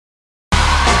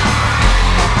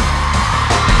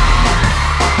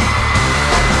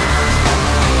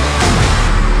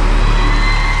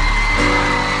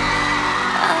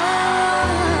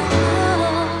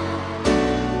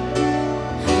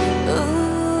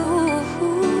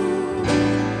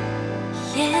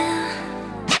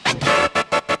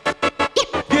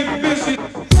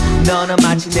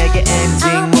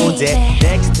돼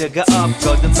넥스트가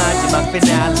없거든 마지막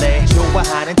피날레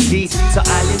좋아하는 티서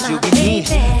알려주기니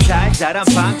달달한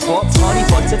방법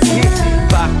허니버터 팁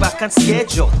빡빡한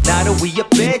스케줄 나를 위해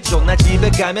빼줘 나 집에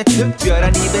가면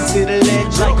특별한 이벤트를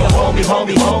내줘 Like a homie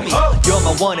homie homie You're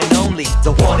my one and only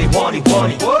The one it one it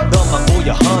one it 너만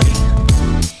보여 honey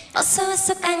어서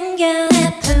속 안겨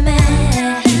내 품에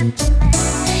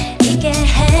이게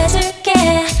해줄게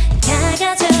다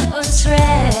가져온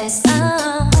스트레스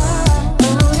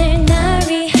오늘 널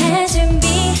위해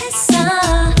준비했어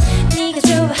네가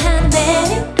좋아하는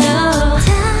메뉴도 다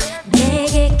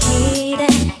내게 기대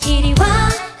이리 와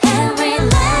and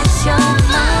relax your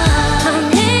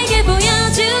mind 내게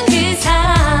보여준 그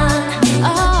사랑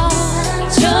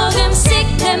조금씩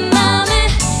내 맘을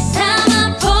담아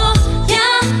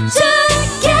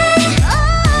보여줄게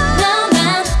너만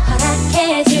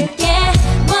허락해줄게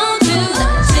모두 다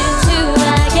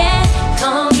순수하게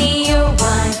Call me your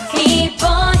wifey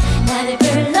boy 나를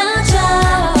불러줘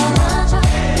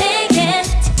내겐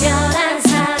특별한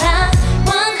사랑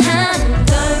원하는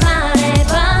걸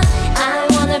말해봐 I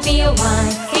wanna be your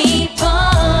wifey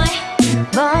boy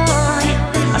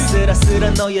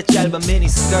아슬아슬한 너의 짧은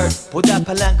미니스커트 보다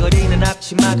팔랑거리는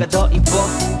앞치마가 더 이뻐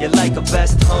You're like a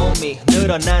best homie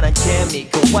늘어나는 재미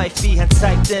그 와이피한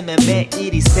타입 때문에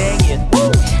매일이 생일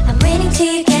I'm waiting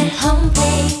to get home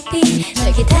baby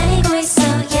널 기다리고 있어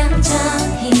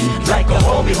얌전히 Like a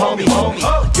homie homie homie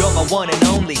You're my one and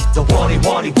only The one it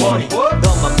one it one it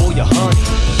너만 보여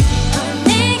honey